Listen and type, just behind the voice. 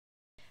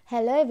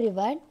Hello every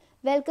one,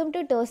 welcome to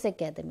toss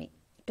academy.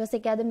 Toss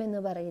academy എന്ന്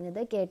പറയുന്നത്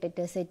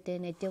കേട്ടിട്ട് സെറ്റ്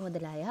നെറ്റ്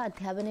മുതലായ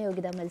അധ്യാപന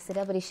യോഗ്യതാ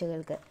മത്സര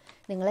പരീക്ഷകൾക്ക്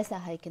നിങ്ങളെ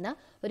സഹായിക്കുന്ന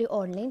ഒരു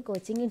ഓൺലൈൻ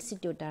കോച്ചിങ്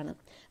ഇൻസ്റ്റിറ്റ്യൂട്ടാണ്.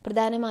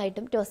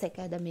 പ്രധാനമായിട്ടും ടോസ്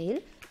അക്കാദമിയിൽ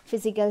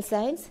physical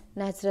science,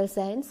 natural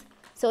science,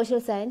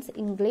 social science,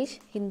 English,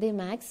 Hindi,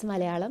 maths,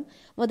 Malayalam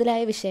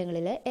മുതലായ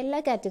വിഷയങ്ങളിലെ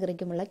എല്ലാ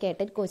കാറ്റഗറിക്കുമുള്ള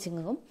കേട്ടറ്റ്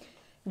കോച്ചിങ്ങും,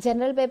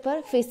 general paper,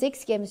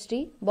 physics,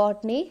 chemistry,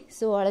 botany,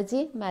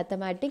 zoology,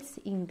 mathematics,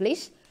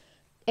 English,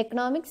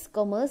 economics,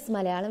 commerce,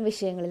 Malayalam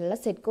വിഷയങ്ങളിലുള്ള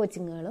set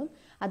കോച്ചിങ്ങുകളും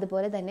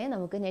അതുപോലെ തന്നെ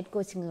നമുക്ക് നെറ്റ്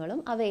കോച്ചിങ്ങുകളും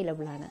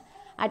അവൈലബിൾ ആണ്.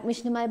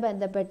 അഡ്മിഷനുമായി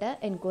ബന്ധപ്പെട്ട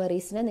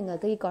എൻക്വയറീസിന്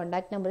നിങ്ങൾക്ക് ഈ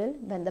കോൺടാക്ട് നമ്പറിൽ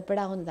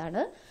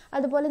ബന്ധപ്പെടാവുന്നതാണ്.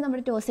 അതുപോലെ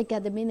നമ്മുടെ ടോസ്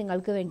അക്കാദമി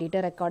നിങ്ങൾക്ക് വേണ്ടിയിട്ട്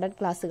റെക്കോർഡഡ്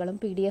ക്ലാസ്സുകളും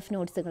PDF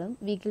നോട്ട്സുകളും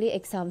വീക്ക്ലി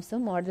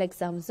എക്സാംസും മോഡൽ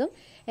എക്സാംസും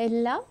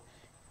എല്ലാം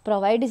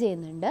പ്രൊവൈഡ്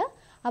ചെയ്യുന്നുണ്ട്.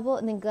 അപ്പോൾ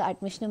നിങ്ങൾക്ക്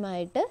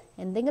അഡ്മിഷനുമായിട്ട്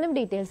എന്തെങ്കിലും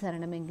ഡീറ്റെയിൽസ്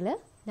അറിയണമെങ്കിൽ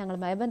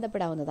ഞങ്ങളുമായി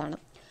ബന്ധപ്പെടാവുന്നതാണ്.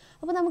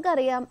 അപ്പോൾ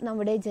നമുക്കറിയാം,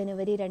 നമ്മുടെ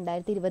ജനുവരി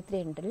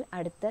 2022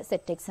 അടുത്ത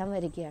സെറ്റ് എക്സാം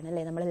വരികയാണ്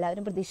അല്ലേ.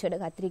 നമ്മളെല്ലാവരും പ്രതീക്ഷയോടെ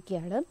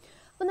കാത്തിരിക്കുകയാണ്.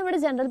 അപ്പോൾ നമ്മുടെ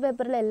ജനറൽ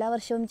പേപ്പറിൽ എല്ലാ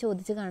വർഷവും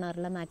ചോദിച്ച്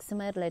കാണാറുള്ള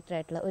മാത്സുമായി റിലേറ്റഡ്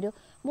ആയിട്ടുള്ള ഒരു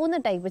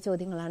 3 ടൈപ്പ്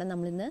ചോദ്യങ്ങളാണ്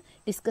നമ്മളിന്ന്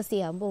ഡിസ്കസ്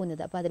ചെയ്യാൻ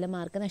പോകുന്നത്. അപ്പോൾ അതിലെ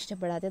മാർക്ക്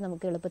നഷ്ടപ്പെടാതെ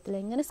നമുക്ക് എളുപ്പത്തിൽ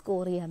എങ്ങനെ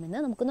സ്കോർ ചെയ്യാമെന്ന്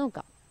നമുക്ക്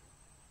നോക്കാം.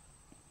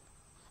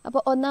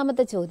 അപ്പോൾ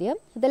ഒന്നാമത്തെ ചോദ്യം,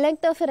 the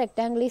length of A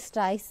rectangle is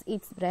twice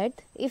its breadth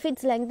if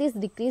its length is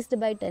decreased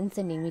by 10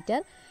 cm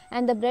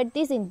and the breadth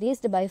is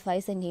increased by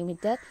 5 cm.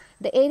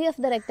 The area of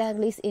the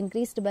rectangle is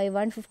increased by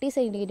 150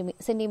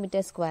 cm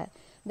square.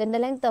 Then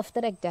the length of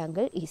the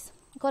rectangle is.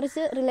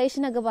 കുറച്ച്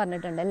റിലേഷനൊക്കെ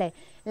പറഞ്ഞിട്ടുണ്ട് അല്ലേ.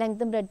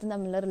 ലെങ്ത്തും ബ്രെഡ്ത്തും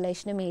തമ്മിലുള്ള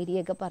റിലേഷനും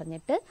ഏരിയയൊക്കെ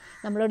പറഞ്ഞിട്ട്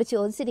നമ്മളോട്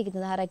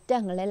ചോദിച്ചിരിക്കുന്നത് ആ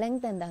റെക്റ്റാങ്കിളിലെ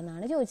length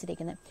എന്താണെന്നാണ്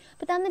ചോദിച്ചിരിക്കുന്നത്.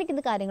 അപ്പോൾ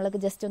തന്നിരിക്കുന്ന കാര്യങ്ങളൊക്കെ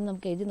ജസ്റ്റ് ഒന്ന്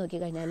നമുക്ക് എഴുതി നോക്കി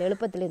കഴിഞ്ഞാൽ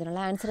എളുപ്പത്തിൽ ഇതിനുള്ള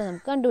ആൻസർ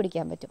നമുക്ക്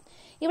കണ്ടുപിടിക്കാൻ പറ്റും.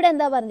 ഇവിടെ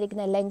എന്താ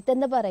പറഞ്ഞിരിക്കുന്നത്? ലെങ്ത്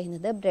എന്ന്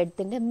പറയുന്നത്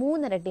ബ്രെഡ്ത്തിൻ്റെ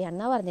 3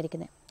 ഇരട്ടിയാണെന്നാണ്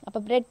പറഞ്ഞിരിക്കുന്നത്.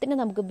 അപ്പോൾ ബ്രെഡ്ത്തിനെ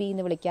നമുക്ക് B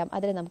എന്ന് വിളിക്കാം,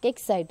 അതിനെ നമുക്ക് X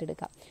ആയിട്ട്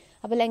എടുക്കാം.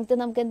 അപ്പോൾ ലെങ്ത്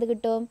നമുക്ക് എന്ത്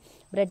കിട്ടും?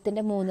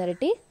 ബ്രെഡ്ത്തിൻ്റെ 3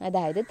 ഇരട്ടി,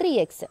 അതായത്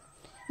 3x.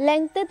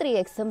 ലെങ്ത്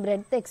 3x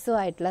ബ്രെഡ്ത്ത് എക്സും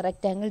ആയിട്ടുള്ള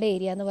റെക്റ്റാങ്കിളുടെ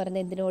ഏരിയ എന്ന്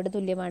പറയുന്നത് എന്തിനോട്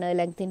തുല്യമാണ്?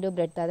 ലെങ്ത് ഇൻറ്റു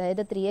ബ്രെഡ്ത്ത്,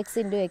 അതായത് 3x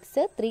into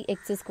X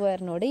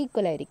 3x²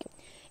 equal ആയിരിക്കും.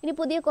 ഇനി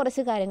പുതിയ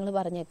കുറച്ച് കാര്യങ്ങൾ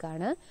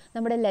പറഞ്ഞേക്കാണ്.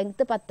 നമ്മുടെ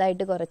ലെങ്ത്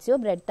 10 കുറച്ചു,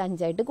 ബ്രെഡ്ത്ത്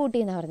 5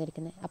 കൂട്ടിയെന്നാണ്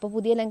പറഞ്ഞിരിക്കുന്നത്. അപ്പോൾ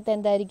പുതിയ ലെങ്ത്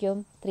എന്തായിരിക്കും?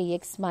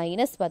 3x -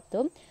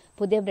 10,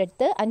 പുതിയ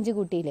ബ്രെഡ്ത്ത് 5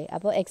 കൂട്ടിയില്ലേ,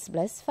 അപ്പോൾ x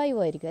 + 5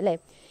 ആയിരിക്കും അല്ലേ.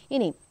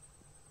 ഇനി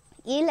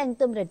ഈ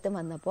ലെങ്ത്തും ബ്രെഡ്ത്തും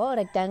വന്നപ്പോൾ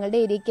റെക്റ്റാങ്കിളുടെ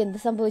ഏരിയയ്ക്ക് എന്ത്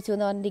സംഭവിച്ചു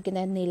എന്ന്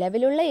പറഞ്ഞിരിക്കുന്നത്?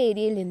 നിലവിലുള്ള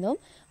ഏരിയയിൽ നിന്നും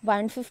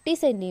 150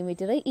 cm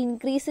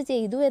ഇൻക്രീസ്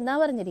ചെയ്തു എന്നാണ്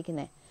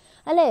പറഞ്ഞിരിക്കുന്നത്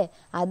അല്ലേ.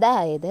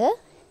 അതായത്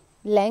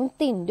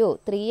length into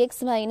 3x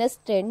 -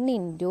 10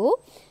 into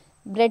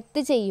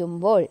breadth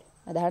ചെയ്യുമ്പോൾ,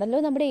 അതാണല്ലോ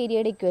നമ്മുടെ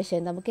ഏരിയയുടെ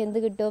ഇക്വേഷൻ, നമുക്ക് എന്ത്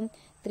കിട്ടും?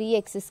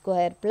 3x²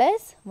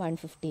 +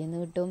 150 എന്ന്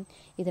കിട്ടും.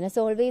 ഇതിനെ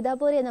സോൾവ് ചെയ്താൽ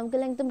പോരെ, നമുക്ക്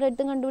ലെങ്ത്തും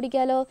ബ്രെഡ്ത്തും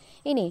കണ്ടുപിടിക്കാമല്ലോ.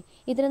 ഇനി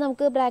ഇതിനെ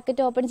നമുക്ക്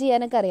ബ്രാക്കറ്റ് ഓപ്പൺ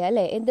ചെയ്യാനൊക്കെ അറിയാം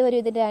അല്ലേ. എന്ത് വരും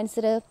ഇതിൻ്റെ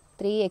answer?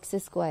 3x²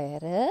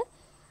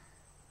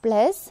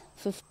 +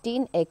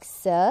 15x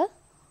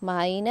 -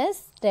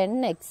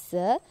 10x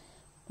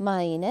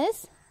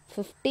 -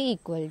 50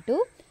 =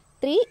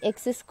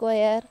 3x²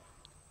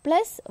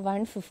 +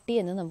 150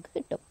 എന്ന് നമുക്ക്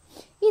കിട്ടും.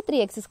 ഈ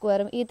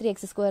 3x² ഈ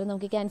 3x²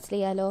 നമുക്ക് ക്യാൻസൽ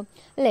ചെയ്യാമല്ലോ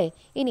അല്ലേ.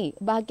 ഇനി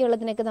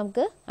ബാക്കിയുള്ളതിനൊക്കെ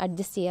നമുക്ക്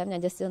അഡ്ജസ്റ്റ് ചെയ്യാം. ഞാൻ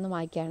ജസ്റ്റ് ഒന്ന്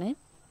മായ്ക്കാണ്.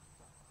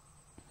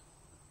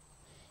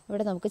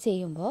 ഇവിടെ നമുക്ക്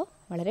ചെയ്യുമ്പോൾ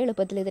വളരെ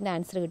എളുപ്പത്തിൽ ഇതിൻ്റെ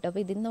ആൻസർ കിട്ടും.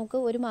 അപ്പോൾ ഇതിന് നമുക്ക്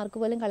ഒരു മാർക്ക്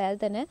പോലും കളയാതെ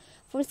തന്നെ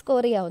ഫുൾ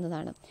സ്കോർ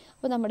ചെയ്യാവുന്നതാണ്.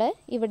 അപ്പോൾ നമ്മുടെ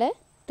ഇവിടെ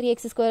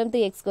 3x²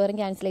 3x²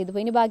 ക്യാൻസൽ ചെയ്തു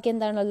പോയി. ഇനി ബാക്കി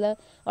എന്താണുള്ളത്?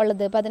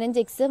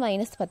 15x -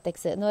 10x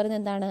എന്ന് പറയുന്നത്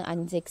എന്താണ്?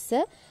 5x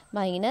 -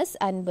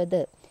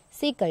 50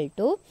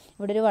 =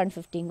 ഇവിടെ ഒരു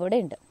 150 കൂടെ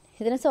ഉണ്ട്.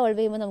 ഇതിനെ സോൾവ്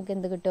ചെയ്യുമ്പോൾ നമുക്ക്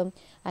എന്ത് കിട്ടും?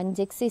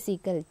 5x =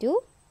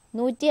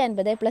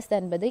 150 +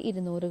 50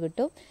 200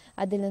 കിട്ടും.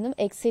 അതിൽ നിന്നും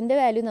എക്സിൻ്റെ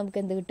വാല്യൂ നമുക്ക്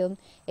എന്ത് കിട്ടും?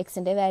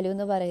 എക്സിൻ്റെ വാല്യൂ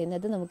എന്ന്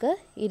പറയുന്നത് നമുക്ക്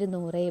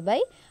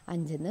 200/5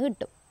 എന്ന്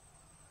കിട്ടും.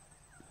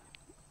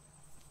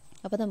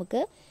 അപ്പോൾ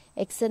നമുക്ക്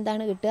എക്സ്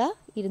എന്താണ് കിട്ടുക?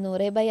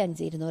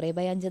 200/5.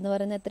 200/5 എന്ന്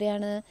പറയുന്നത്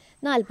എത്രയാണ്?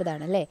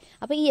 40 അല്ലേ.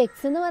 അപ്പോൾ ഈ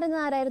എക്സ് എന്ന്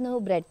പറയുന്നത് ആരായിരുന്നു?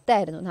 ബ്രെഡ്ത്ത്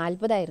ആയിരുന്നു,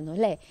 40 ആയിരുന്നു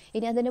അല്ലേ.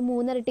 ഇനി അതിൻ്റെ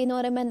 3 ഇരട്ടി എന്ന്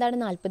പറയുമ്പോൾ എന്താണ്?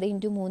 40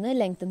 × 3.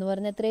 ലെങ്ത് എന്ന്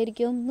പറയുന്നത്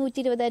എത്രയായിരിക്കും?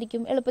 120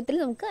 ആയിരിക്കും.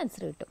 എളുപ്പത്തിൽ നമുക്ക്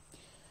ആൻസർ കിട്ടും.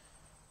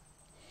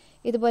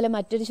 ഇതുപോലെ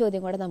മറ്റൊരു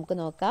ചോദ്യം കൂടെ നമുക്ക്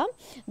നോക്കാം.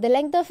 The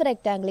length of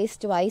rectangle is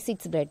twice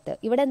its breadth.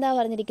 ഇവിടെ എന്താ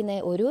പറഞ്ഞിരിക്കുന്നത്?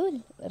 ഒരു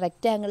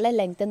റെക്ടാംഗിളിലെ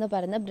ലെങ്ത് എന്ന്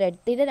പറയുന്നത്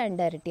ബ്രെഡ്ത്തിൻ്റെ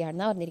 2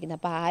 ഇരട്ടിയാണെന്നാണ് പറഞ്ഞിരിക്കുന്നത്.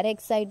 അപ്പോൾ ആരെ X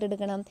ആയിട്ട്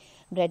എടുക്കണം?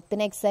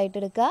 ബ്രെഡ്ത്തിനെ X ആയിട്ട്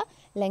എടുക്കുക.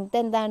 ലെങ്ത്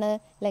എന്താണ്?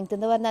 ലെങ്ത്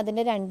എന്ന് പറഞ്ഞാൽ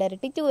അതിൻ്റെ 2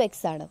 ഇരട്ടി 2x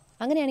ആണ്.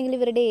 അങ്ങനെയാണെങ്കിൽ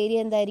ഇവരുടെ ഏരിയ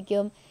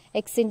എന്തായിരിക്കും?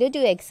 x ×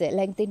 2x,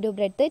 length into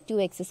breadth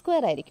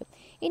 2x² ആയിരിക്കും.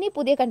 ഇനി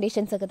പുതിയ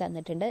കണ്ടീഷൻസ് ഒക്കെ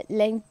തന്നിട്ടുണ്ട്.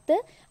 ലെങ്ത്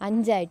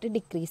 5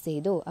 ഡിക്രീസ്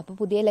ചെയ്തു. അപ്പോൾ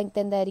പുതിയ ലെങ്ത്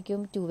എന്തായിരിക്കും?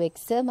 2x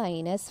 -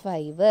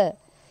 5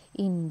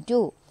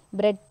 into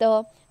ബ്രെഡ്ത്തോ?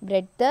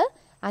 ബ്രെഡ്ത്ത്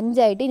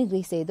 5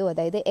 ഇൻക്രീസ് ചെയ്തു,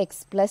 അതായത് x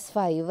 +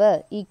 5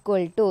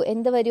 =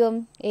 എന്ത് വരും?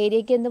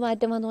 ഏരിയയ്ക്ക് എന്ത്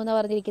മാറ്റം വന്നു എന്നാണ്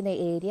പറഞ്ഞിരിക്കുന്നത്?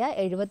 ഏരിയ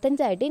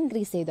 75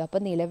 ഇൻക്രീസ് ചെയ്തു.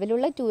 അപ്പോൾ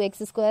നിലവിലുള്ള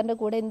 2x²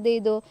 കൂടെ എന്ത്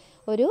ചെയ്തു?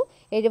 ഒരു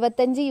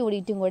 75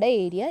 യൂണിറ്റും കൂടെ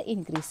ഏരിയ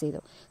ഇൻക്രീസ് ചെയ്തു.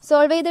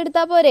 സോൾവ്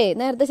ചെയ്തെടുത്താൽ പോരെ?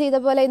 നേരത്തെ ചെയ്ത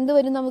പോലെ എന്ത്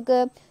വരും നമുക്ക്?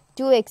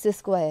 2x²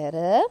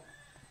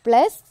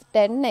 +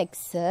 10x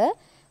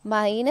 -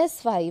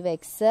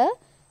 5x -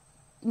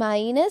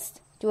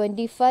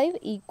 25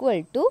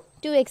 =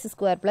 2x²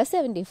 +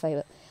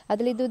 75.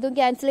 അതിൽ ഇതും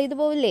ക്യാൻസൽ ചെയ്ത്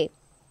പോവില്ലേ?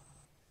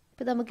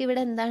 അപ്പോൾ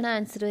നമുക്കിവിടെ എന്താണ്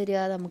ആൻസർ വരിക?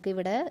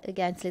 നമുക്കിവിടെ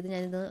ക്യാൻസൽ ചെയ്ത്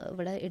ഞാനിത്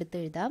ഇവിടെ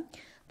എടുത്തെഴുതാം.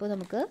 അപ്പോൾ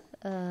നമുക്ക്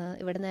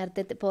ഇവിടെ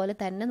നേരത്തെ പോലെ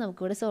തന്നെ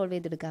നമുക്കിവിടെ സോൾവ്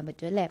ചെയ്തെടുക്കാൻ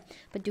പറ്റും അല്ലേ.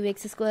 അപ്പോൾ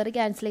 2x²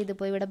 ക്യാൻസൽ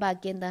ചെയ്തപ്പോൾ ഇവിടെ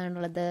ബാക്കി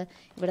എന്താണുള്ളത്?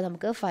 ഇവിടെ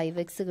നമുക്ക്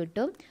 5x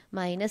കിട്ടും.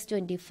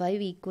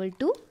 -25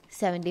 =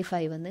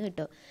 75 എന്ന്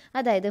കിട്ടും.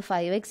 അതായത്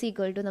 5x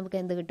 = നമുക്ക്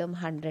എന്ത് കിട്ടും?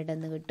 100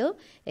 എന്ന് കിട്ടും.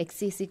 x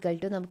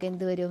 = നമുക്ക്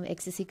എന്ത് വരും? x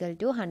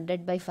 =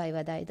 100/5,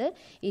 അതായത്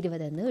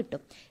 20 എന്ന്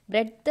കിട്ടും.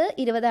 ബ്രെഡ്ത്ത്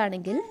 20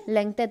 ആണെങ്കിൽ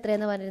ലെങ്ത്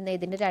എത്രയെന്ന് പറയുന്നത്?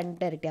 ഇതിൻ്റെ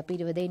 2 ഇരട്ടി. അപ്പോൾ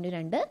 20 ×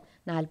 2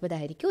 40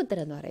 ആയിരിക്കും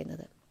ഉത്തരം എന്ന്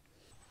പറയുന്നത്.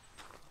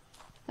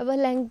 അപ്പോൾ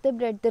ലെങ്ത്ത്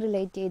ബ്രെഡ്ത്ത്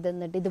റിലേറ്റ് ചെയ്ത്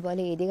തന്നിട്ട്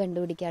ഇതുപോലെ ഏരിയ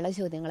കണ്ടുപിടിക്കാനുള്ള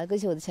ചോദ്യങ്ങളൊക്കെ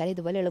ചോദിച്ചാൽ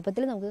ഇതുപോലെ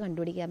എളുപ്പത്തിൽ നമുക്ക്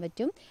കണ്ടുപിടിക്കാൻ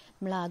പറ്റും.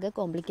 നമ്മളാകെ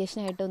കോംപ്ലിക്കേഷൻ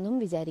ആയിട്ടൊന്നും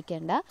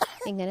വിചാരിക്കേണ്ട,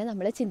 ഇങ്ങനെ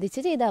നമ്മൾ ചിന്തിച്ച്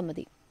ചെയ്താൽ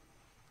മതി.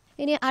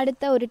 ഇനി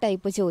അടുത്ത ഒരു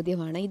ടൈപ്പ്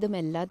ചോദ്യമാണ്. ഇതും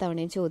എല്ലാ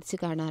തവണയും ചോദിച്ച്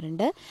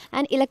കാണാറുണ്ട്.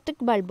 An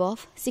electric bulb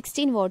of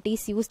 16 watt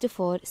is used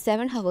for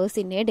 7 hours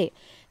in A day.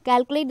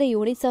 Calculate the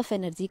units of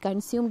energy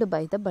consumed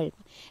by the bulb.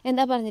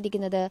 എന്താ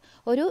പറഞ്ഞിരിക്കുന്നത്?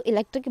 ഒരു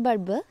ഇലക്ട്രിക്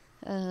ബൾബ്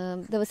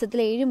ദിവസത്തിൽ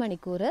 7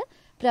 മണിക്കൂർ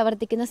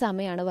പ്രവർത്തിക്കുന്ന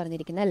സമയമാണ്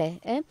പറഞ്ഞിരിക്കുന്നത് അല്ലേ.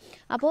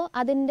 അപ്പോൾ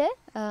അതിൻ്റെ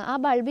ആ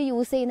ബൾബ്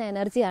യൂസ് ചെയ്യുന്ന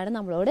എനർജിയാണ്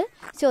നമ്മളോട്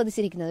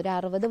ചോദിച്ചിരിക്കുന്നത്. ഒരു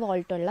 60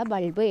 വോൾട്ടുള്ള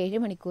ബൾബ് 7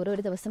 മണിക്കൂർ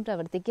ഒരു ദിവസം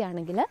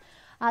പ്രവർത്തിക്കുകയാണെങ്കിൽ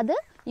അത്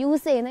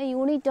യൂസ് ചെയ്യുന്ന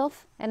യൂണിറ്റ് ഓഫ്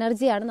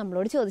എനർജിയാണ്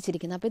നമ്മളോട്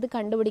ചോദിച്ചിരിക്കുന്നത്. അപ്പോൾ ഇത്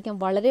കണ്ടുപിടിക്കാൻ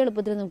വളരെ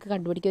എളുപ്പത്തിൽ നമുക്ക്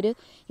കണ്ടുപിടിക്കാം. ഒരു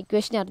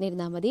ഇക്വേഷൻ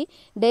അറിഞ്ഞിരുന്നാൽ മതി.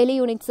 Daily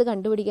units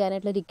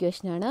കണ്ടുപിടിക്കാനായിട്ടുള്ളൊരു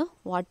ഇക്വേഷനാണ്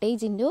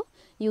wattage into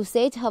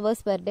usage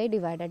hours per day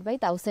divided by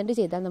 1000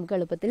 ചെയ്താൽ നമുക്ക്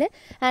എളുപ്പത്തിൽ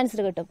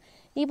ആൻസർ കിട്ടും.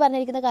 ഈ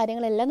പറഞ്ഞിരിക്കുന്ന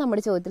കാര്യങ്ങളെല്ലാം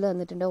നമ്മുടെ ചോദ്യത്തിൽ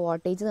തന്നിട്ടുണ്ട്.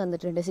 വാട്ടേജ്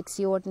തന്നിട്ടുണ്ട്.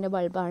 60 watt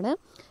ബൾബാണ്.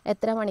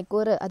 എത്ര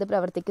മണിക്കൂർ അത്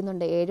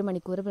പ്രവർത്തിക്കുന്നുണ്ട്? 7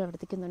 മണിക്കൂർ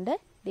പ്രവർത്തിക്കുന്നുണ്ട്.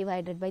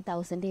 ഡിവൈഡഡ് ബൈ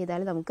 1000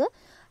 ചെയ്താൽ നമുക്ക്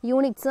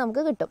യൂണിറ്റ്സ്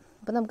നമുക്ക് കിട്ടും.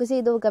 അപ്പോൾ നമുക്ക്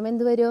ചെയ്ത് നോക്കാം.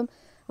 എന്ത് വരും?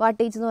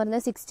 വാട്ടേജ് എന്ന്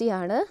പറഞ്ഞാൽ 60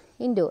 ആണ്.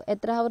 ഇൻറ്റു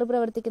എത്ര അവർ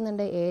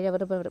പ്രവർത്തിക്കുന്നുണ്ട്? 7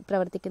 അവർ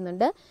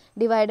പ്രവർത്തിക്കുന്നുണ്ട്.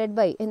 ഡിവൈഡഡ്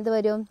ബൈ എന്ത്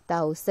വരും?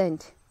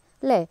 1000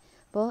 അല്ലേ.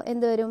 അപ്പോൾ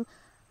എന്ത് വരും?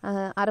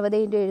 60 ×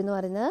 7 എന്ന്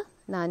പറയുന്നത്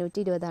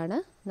 420 ആണ്.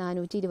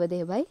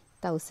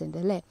 420/1000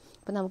 അല്ലേ.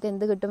 അപ്പോൾ നമുക്ക്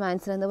എന്ത് കിട്ടും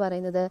ആൻസർ എന്ന്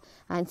പറയുന്നത്?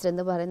 ആൻസർ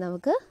എന്ന് പറയുന്നത്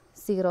നമുക്ക്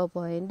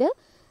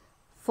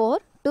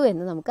 0.42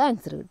 എന്ന് നമുക്ക്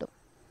ആൻസർ കിട്ടും.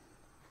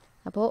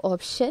 അപ്പോൾ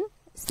ഓപ്ഷൻ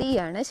സി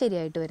ആണ്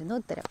ശരിയായിട്ട് വരുന്ന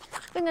ഉത്തരം.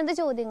 അപ്പോൾ ഇങ്ങനത്തെ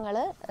ചോദ്യങ്ങൾ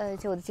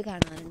ചോദിച്ച്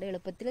കാണാറുണ്ട്.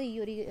 എളുപ്പത്തിൽ ഈ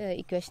ഒരു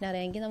ഇക്വേഷൻ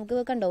അറിയാമെങ്കിൽ നമുക്ക്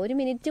കണ്ടോ 1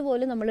 മിനിറ്റ്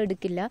പോലും നമ്മൾ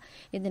എടുക്കില്ല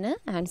ഇതിന്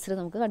ആൻസർ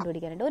നമുക്ക്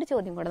കണ്ടുപിടിക്കാനുണ്ട്. ഒരു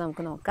ചോദ്യം കൂടെ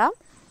നമുക്ക് നോക്കാം.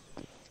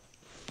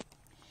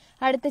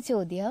 അടുത്ത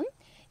ചോദ്യം,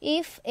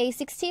 if a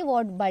 60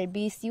 watt bulb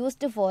is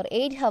used for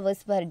 8 hours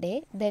per day,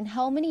 then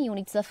how many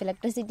units of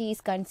electricity is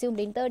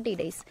consumed in 30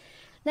 days?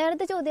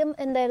 നേരത്തെ ചോദ്യം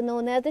എന്തായിരുന്നു?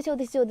 നേരത്തെ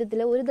ചോദിച്ച ചോദ്യത്തിൽ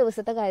ഒരു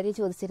ദിവസത്തെ കാര്യം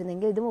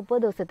ചോദിച്ചിരുന്നെങ്കിൽ ഇത് 30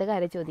 ദിവസത്തെ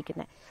കാര്യം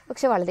ചോദിക്കുന്നത്.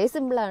 പക്ഷെ വളരെ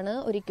സിമ്പിളാണ്.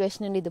 ഒരു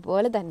ഇക്വേഷൻ ഉണ്ട്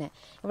ഇതുപോലെ തന്നെ.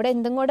 ഇവിടെ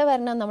എന്തും കൂടെ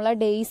വരണം? നമ്മൾ ആ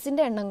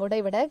ഡേയ്സിൻ്റെ എണ്ണം കൂടെ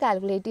ഇവിടെ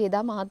കാൽക്കുലേറ്റ്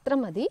ചെയ്താൽ മാത്രം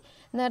മതി.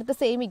 നേരത്തെ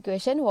same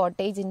equation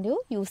wattage into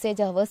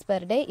usage hours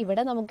per day.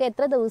 ഇവിടെ നമുക്ക്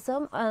എത്ര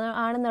ദിവസം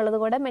ആണെന്നുള്ളത്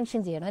കൂടെ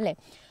മെൻഷൻ ചെയ്യണം അല്ലേ.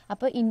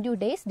 അപ്പോൾ ഇൻറ്റു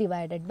ഡേയ്സ്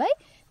ഡിവൈഡഡ് ബൈ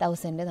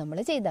 1000 നമ്മൾ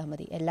ചെയ്താൽ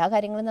മതി. എല്ലാ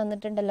കാര്യങ്ങളും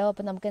തന്നിട്ടുണ്ടല്ലോ.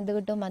 അപ്പോൾ നമുക്ക് എന്ത്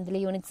കിട്ടും?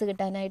 മന്ത്ലി യൂണിറ്റ്സ്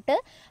കിട്ടാനായിട്ട്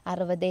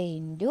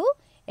 60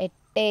 ×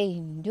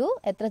 8 ×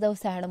 എത്ര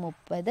ദിവസമാണ്?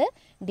 30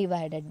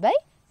 ഡിവൈഡഡ് ബൈ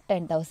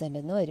 10,000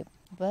 എന്ന് വരും.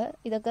 അപ്പോൾ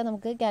ഇതൊക്കെ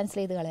നമുക്ക് ക്യാൻസൽ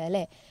ചെയ്ത് കളയാം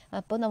അല്ലേ.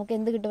 അപ്പോൾ നമുക്ക്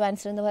എന്ത് കിട്ടും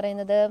ആൻസർ എന്ന്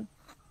പറയുന്നത്?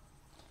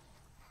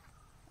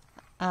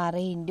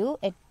 6 ×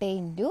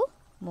 8 ×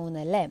 3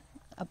 അല്ലേ.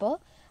 അപ്പോൾ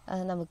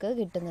നമുക്ക്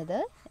കിട്ടുന്നത്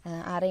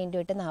 6 ×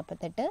 8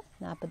 48,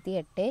 48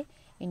 ×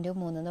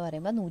 3 എന്ന്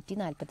പറയുമ്പോൾ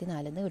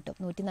 144 എന്ന് കിട്ടും.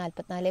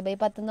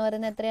 144/10 എന്ന്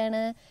പറയുന്നത്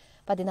എത്രയാണ്?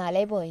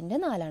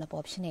 14.4 ആണ്. അപ്പോൾ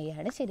ഓപ്ഷൻ എ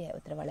ആണ് ശരിയായ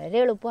ഉത്തരം. വളരെ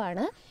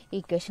എളുപ്പമാണ്. ഈ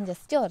ഇക്വേഷൻ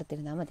ജസ്റ്റ്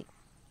ഓർത്തിരുന്നാൽ മതി.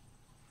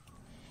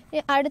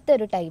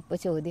 അടുത്തൊരു ടൈപ്പ്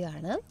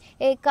ചോദ്യമാണ്.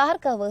 A car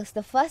covers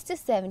the first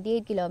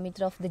 78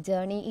 kilometre of the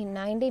journey in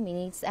 90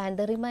 minutes and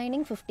the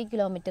remaining 50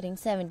 kilometre in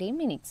 17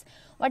 minutes.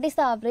 What is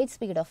the average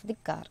speed of the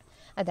car?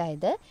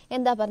 അതായത്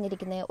എന്താ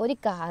പറഞ്ഞിരിക്കുന്നത്? ഒരു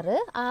കാറ്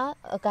ആ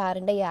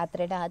കാറിൻ്റെ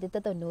യാത്രയുടെ ആദ്യത്തെ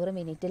 90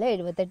 മിനിറ്റിൽ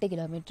 78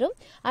 കിലോമീറ്ററും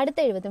അടുത്ത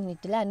 70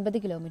 മിനിറ്റിൽ 50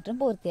 കിലോമീറ്ററും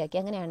പൂർത്തിയാക്കി.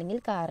 അങ്ങനെയാണെങ്കിൽ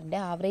കാറിൻ്റെ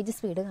ആവറേജ്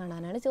സ്പീഡ്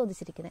കാണാനാണ്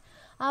ചോദിച്ചിരിക്കുന്നത്.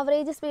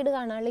 ആവറേജ് സ്പീഡ്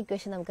കാണാനുള്ള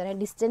ഇക്വേഷൻ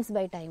നമുക്കറിയാം ഡിസ്റ്റൻസ്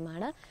ബൈ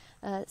ടൈമാണ്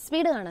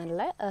സ്പീഡ്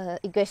കാണാനുള്ള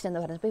ഇക്വേഷൻ എന്ന്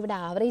പറയുന്നത്. അപ്പോൾ ഇവിടെ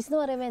ആവറേജ് എന്ന്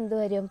പറയുമ്പോൾ എന്ത്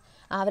വരും?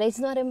 ആവറേജ്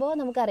എന്ന് പറയുമ്പോൾ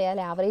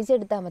നമുക്കറിയാമല്ലോ ആവറേജ്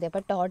എടുത്താൽ മതി.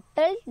 അപ്പോൾ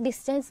total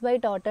distance by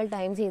total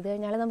time ചെയ്ത്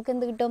കഴിഞ്ഞാൽ നമുക്ക്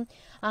എന്ത് കിട്ടും?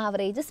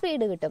 ആവറേജ്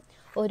സ്പീഡ് കിട്ടും.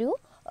 ഒരു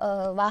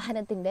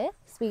വാഹനത്തിൻ്റെ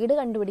സ്പീഡ്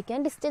കണ്ടുപിടിക്കാൻ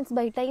ഡിസ്റ്റൻസ്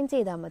ബൈ ടൈം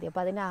ചെയ്താൽ മതി.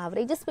 അപ്പോൾ അതിൻ്റെ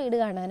ആവറേജ് സ്പീഡ്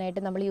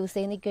കാണാനായിട്ട് നമ്മൾ യൂസ്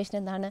ചെയ്യുന്ന ഇക്വേഷൻ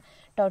എന്താണ്?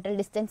 ടോട്ടൽ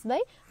ഡിസ്റ്റൻസ് ബൈ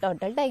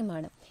ടോട്ടൽ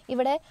ടൈമാണ്.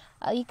 ഇവിടെ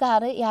ഈ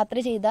കാറ് യാത്ര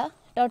ചെയ്ത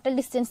ടോട്ടൽ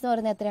ഡിസ്റ്റൻസ് എന്ന്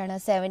പറയുന്നത് എത്രയാണ്?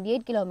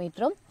 78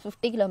 കിലോമീറ്ററും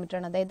 50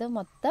 കിലോമീറ്ററാണ്. അതായത്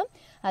മൊത്തം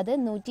അത്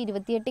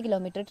 128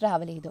 കിലോമീറ്റർ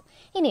ട്രാവൽ ചെയ്തു.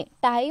 ഇനി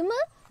ടൈം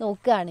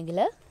നോക്കുകയാണെങ്കിൽ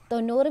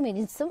 90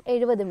 മിനിറ്റ്സും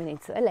 70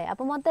 മിനിറ്റ്സും അല്ലേ.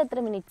 അപ്പോൾ മൊത്തം എത്ര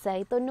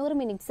മിനിറ്റ്സായി? 90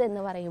 മിനിറ്റ്സ്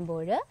എന്ന്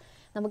പറയുമ്പോൾ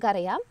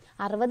നമുക്കറിയാം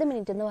 60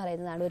 മിനിറ്റ് എന്ന്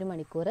പറയുന്നതാണ് 1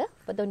 മണിക്കൂർ.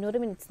 അപ്പോൾ 90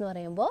 മിനിറ്റ്സ് എന്ന്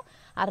പറയുമ്പോൾ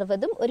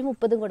 60ഉം ഒരു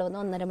 30ഉം കൂടെ വന്ന്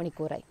 1.5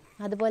 മണിക്കൂറായി.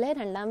 അതുപോലെ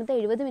രണ്ടാമത്തെ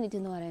 70 മിനിറ്റ്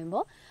എന്ന്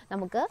പറയുമ്പോൾ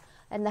നമുക്ക്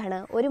എന്താണ്?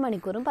 1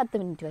 മണിക്കൂറും 10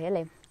 മിനിറ്റുമായി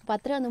അല്ലേ. അപ്പോൾ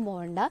അത്രയൊന്നും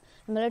പോകണ്ട.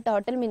 നമ്മൾ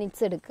ടോട്ടൽ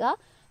മിനിറ്റ്സ് എടുക്കുക,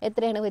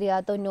 എത്രയാണ് വരിക?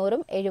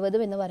 90ഉം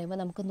 70ഉം എന്ന് പറയുമ്പോൾ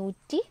നമുക്ക്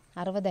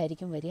 160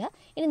 ആയിരിക്കും വരിക.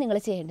 ഇനി നിങ്ങൾ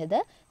ചെയ്യേണ്ടത്,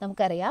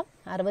 നമുക്കറിയാം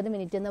 60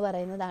 മിനിറ്റ് എന്ന്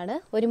പറയുന്നതാണ്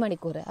 1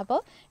 മണിക്കൂർ. അപ്പോൾ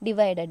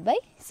ഡിവൈഡഡ് ബൈ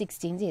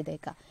 16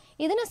 ചെയ്തേക്കാം.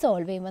 ഇതിനെ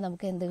സോൾവ് ചെയ്യുമ്പോൾ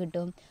നമുക്ക് എന്ത്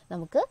കിട്ടും?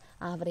 നമുക്ക്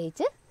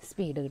ആവറേജ്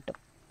സ്പീഡ് കിട്ടും.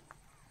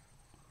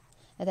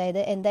 അതായത്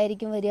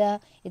എന്തായിരിക്കും വരിക?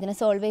 ഇതിനെ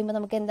സോൾവ് ചെയ്യുമ്പോൾ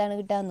നമുക്ക് എന്താണ്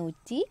കിട്ടുക?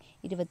 128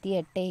 ×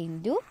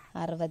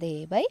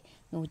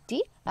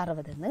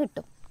 60/160 എന്ന്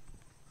കിട്ടും.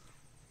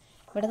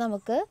 ഇവിടെ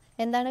നമുക്ക്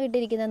എന്താണ്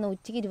കിട്ടിയിരിക്കുന്നത്?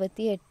 128 ×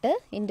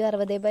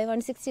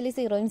 60/160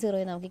 0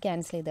 0 നമുക്ക്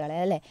ക്യാൻസൽ ചെയ്ത്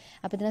കളയാം അല്ലേ?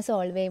 അപ്പോൾ ഇതിനെ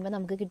സോൾവ് ചെയ്യുമ്പോൾ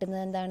നമുക്ക്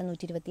കിട്ടുന്നത് എന്താണ്?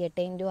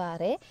 128 ×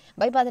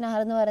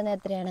 6/16 എന്ന് പറയുന്നത്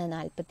എത്രയാണ്?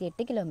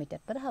 48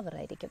 km/h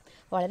ആയിരിക്കും.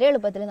 വളരെ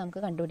എളുപ്പത്തിൽ നമുക്ക്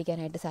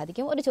കണ്ടുപിടിക്കാനായിട്ട്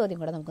സാധിക്കും. ഒരു ചോദ്യം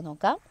കൂടെ നമുക്ക്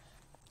നോക്കാം.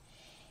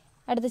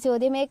 അടുത്ത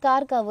ചോദ്യം, A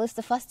car covers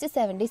the first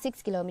 76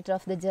 km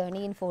of the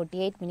journey in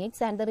 48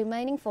 minutes and the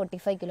remaining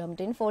 45 km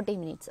in 40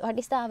 minutes. What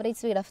is the average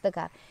speed of the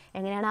car?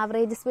 എങ്ങനെയാണ്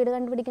ആവറേജ് സ്പീഡ്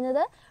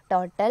കണ്ടുപിടിക്കുന്നത്?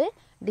 Total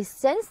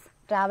distance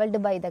travelled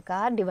by the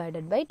car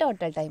divided by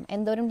total time.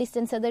 എന്തോരം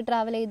distance അത്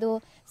travel ചെയ്തു?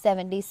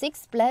 76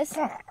 +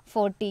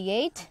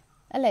 48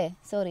 അല്ലേ?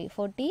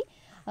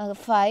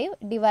 45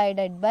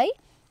 divided by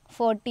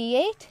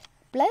 48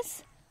 +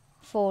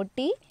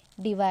 40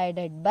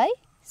 divided by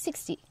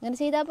 60. ഇങ്ങനെ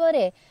ചെയ്താൽ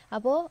പോരെ?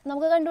 അപ്പോൾ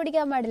നമുക്ക്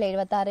കണ്ടുപിടിക്കാൻ പാടില്ല.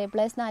 76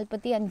 +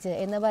 45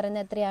 എന്ന്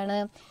പറയുന്നത് എത്രയാണ്?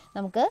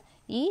 നമുക്ക്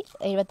ഈ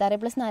 76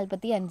 +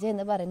 45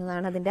 എന്ന്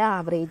പറയുന്നതാണ് അതിൻ്റെ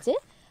ആവറേജ്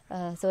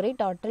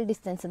ടോട്ടൽ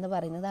ഡിസ്റ്റൻസ് എന്ന്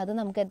പറയുന്നത്. അത്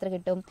നമുക്ക് എത്ര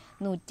കിട്ടും?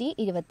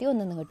 121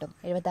 എന്ന് കിട്ടും.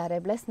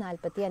 76 +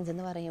 45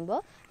 എന്ന് പറയുമ്പോൾ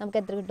നമുക്ക്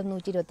എത്ര കിട്ടും?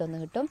 121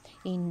 കിട്ടും.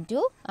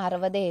 ഇൻറ്റു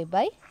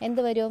 60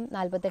 എന്ത് വരും?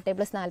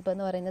 48 + 40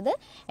 എന്ന് പറയുന്നത്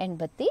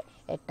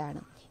 88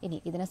 ആണ്. ഇനി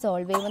ഇതിനെ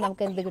സോൾവ് ചെയ്യുമ്പോൾ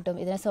നമുക്ക് എന്ത് കിട്ടും?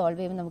 ഇതിനെ സോൾവ്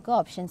ചെയ്യുമ്പോൾ നമുക്ക്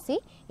ഓപ്ഷൻ സി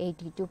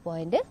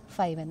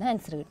 82.5 എന്ന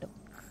ആൻസർ കിട്ടും.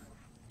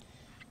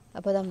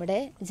 അപ്പോൾ നമ്മുടെ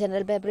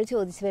ജനറൽ പേപ്പറിൽ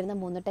ചോദിച്ചു വരുന്ന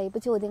 3 ടൈപ്പ്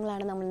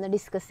ചോദ്യങ്ങളാണ് നമ്മളിന്ന്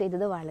ഡിസ്കസ്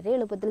ചെയ്തത്. വളരെ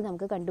എളുപ്പത്തിൽ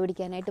നമുക്ക്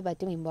കണ്ടുപിടിക്കാനായിട്ട്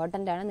പറ്റും.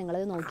 ഇമ്പോർട്ടൻ്റ് ആണ്,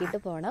 നിങ്ങളത് നോക്കിയിട്ട്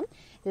പോകണം.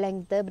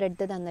 ലെങ്ത്ത്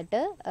ബ്രെഡ്ത്ത് തന്നിട്ട്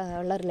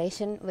ഉള്ള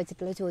റിലേഷൻ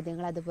വെച്ചിട്ടുള്ള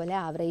ചോദ്യങ്ങൾ, അതുപോലെ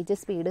ആവറേജ്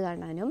സ്പീഡ്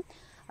കാണാനും,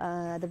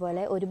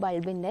 അതുപോലെ ഒരു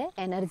ബൾബിൻ്റെ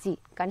എനർജി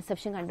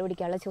കൺസപ്ഷൻ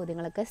കണ്ടുപിടിക്കാനുള്ള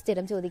ചോദ്യങ്ങളൊക്കെ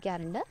സ്ഥിരം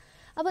ചോദിക്കാറുണ്ട്.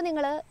 അപ്പോൾ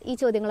നിങ്ങൾ ഈ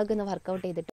ചോദ്യങ്ങളൊക്കെ ഒന്ന് വർക്കൗട്ട് ചെയ്തിട്ട്